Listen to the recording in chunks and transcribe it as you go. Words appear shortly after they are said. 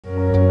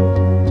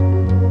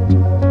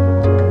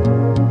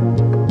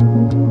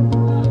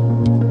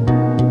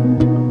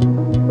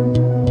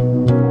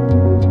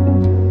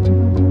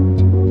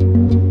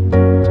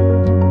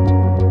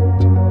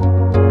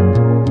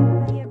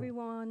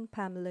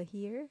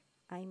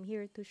I'm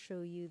here to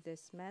show you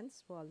this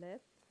men's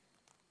wallet.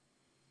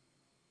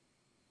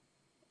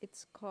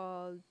 It's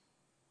called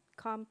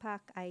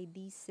Compact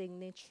ID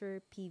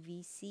Signature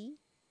PVC,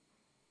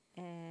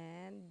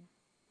 and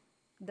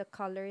the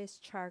color is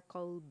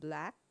charcoal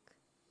black.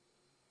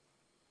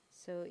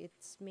 So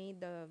it's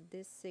made of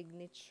this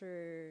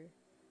signature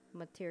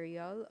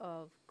material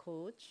of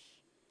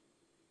Coach.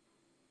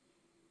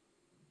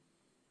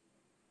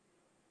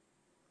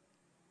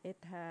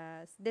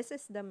 This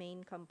is the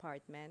main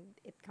compartment.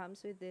 It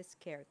comes with this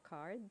care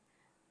card.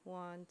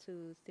 1,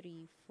 2,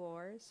 3,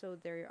 4. So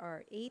there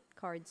are 8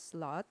 card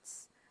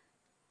slots,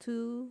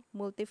 2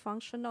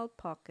 multifunctional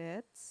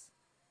pockets,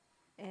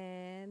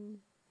 and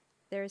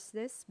there's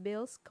this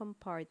bills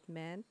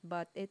compartment,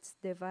 but it's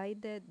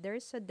divided.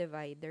 There's a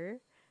divider,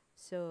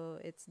 so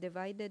it's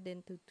divided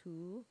into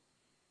two.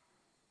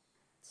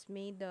 It's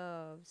made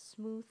of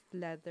smooth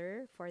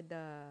leather for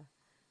the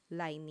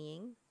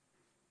lining.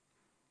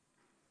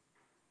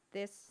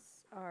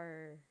 These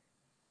are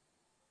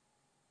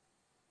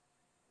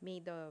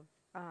made of,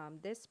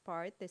 this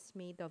part is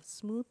made of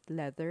smooth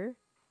leather.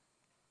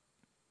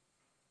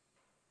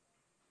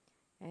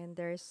 And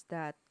there's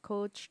that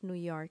Coach New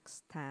York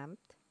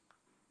stamped.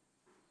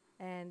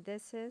 And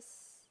this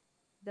is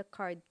the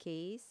card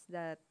case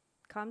that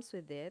comes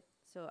with it.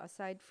 So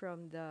aside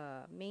from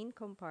the main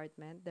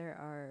compartment, there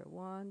are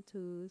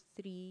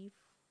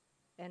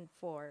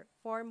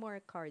 4 more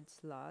card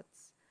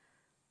slots.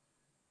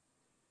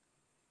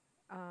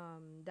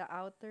 The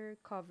outer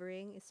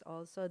covering is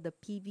also the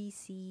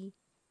PVC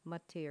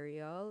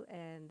material,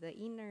 and the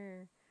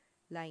inner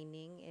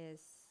lining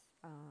is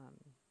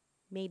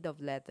made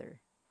of leather.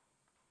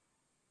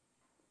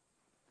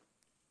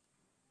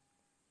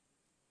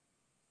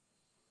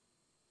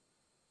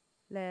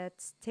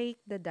 Let's take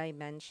the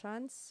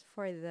dimensions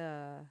for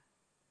the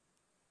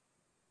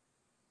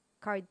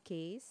card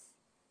case.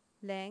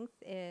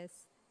 Length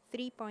is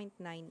 3.9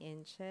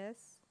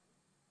 inches.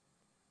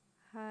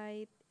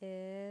 Height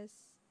is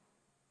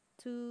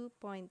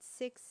 2.6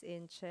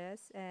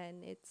 inches,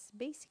 and it's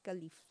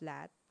basically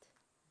flat.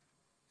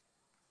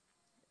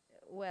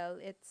 Well,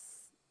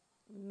 it's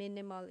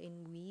minimal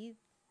in width.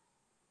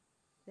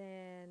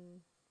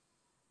 Then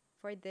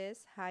for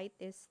this, height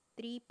is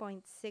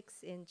 3.6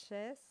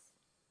 inches.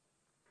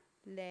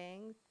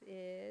 Length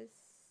is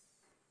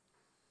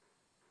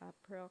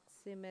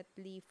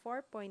approximately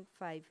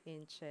 4.5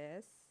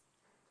 inches.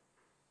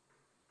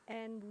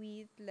 And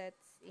width,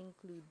 let's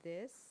include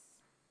this.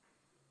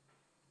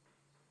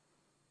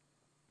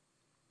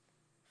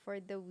 For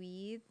the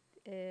width,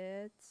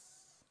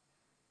 it's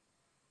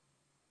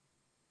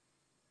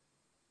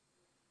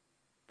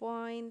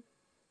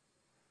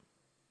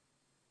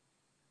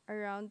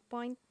around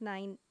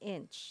 0.9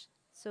 inch.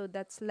 So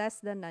that's less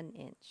than an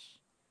inch.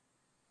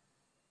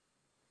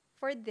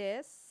 For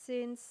this,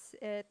 since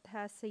it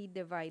has a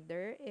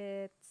divider,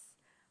 it's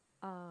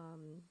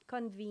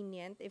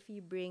convenient if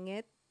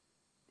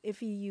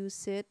you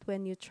use it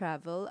when you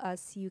travel,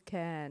 as you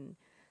can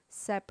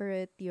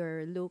separate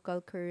your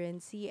local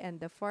currency and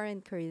the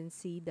foreign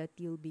currency that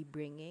you'll be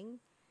bringing.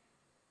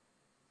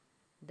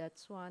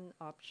 That's one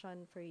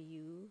option for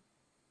you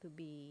to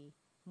be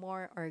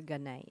more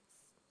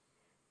organized.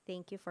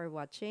 Thank you for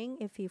watching.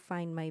 If you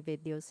find my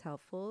videos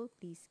helpful,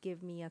 please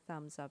give me a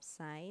thumbs up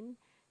sign.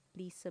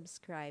 Please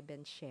subscribe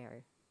and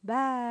share.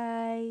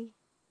 Bye!